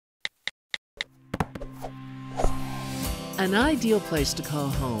An ideal place to call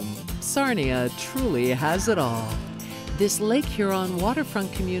home, Sarnia truly has it all. This Lake Huron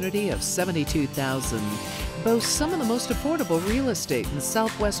waterfront community of 72,000 boasts some of the most affordable real estate in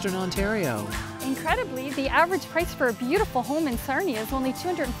southwestern Ontario. Incredibly, the average price for a beautiful home in Sarnia is only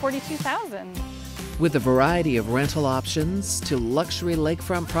 $242,000. With a variety of rental options to luxury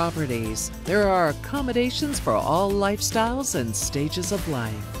lakefront properties, there are accommodations for all lifestyles and stages of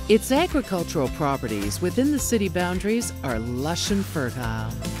life. Its agricultural properties within the city boundaries are lush and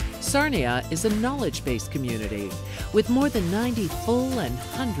fertile. Sarnia is a knowledge-based community. With more than 90 full and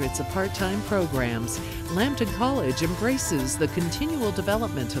hundreds of part-time programs, Lambton College embraces the continual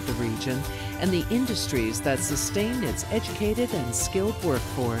development of the region and the industries that sustain its educated and skilled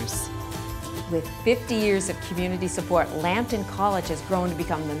workforce. With 50 years of community support, Lambton College has grown to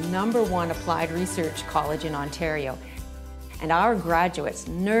become the #1 applied research college in Ontario. And our graduates,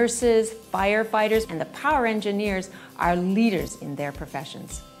 nurses, firefighters, and the power engineers are leaders in their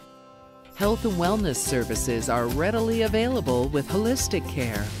professions. Health and wellness services are readily available with holistic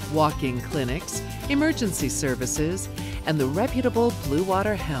care, walk-in clinics, emergency services, and the reputable Blue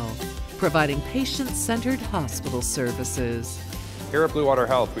Water Health, providing patient-centered hospital services. Here at Blue Water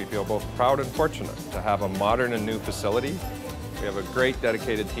Health, we feel both proud and fortunate to have a modern and new facility. We have a great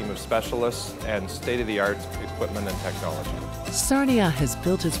dedicated team of specialists and state-of-the-art equipment and technology. Sarnia has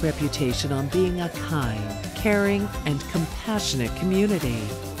built its reputation on being a kind, caring, and compassionate community.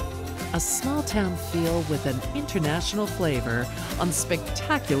 A small town feel with an international flavor on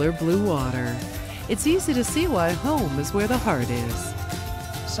spectacular blue water. It's easy to see why home is where the heart is.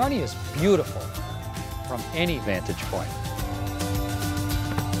 Sarnia is beautiful from any vantage point.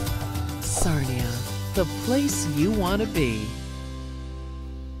 Sarnia, the place you want to be.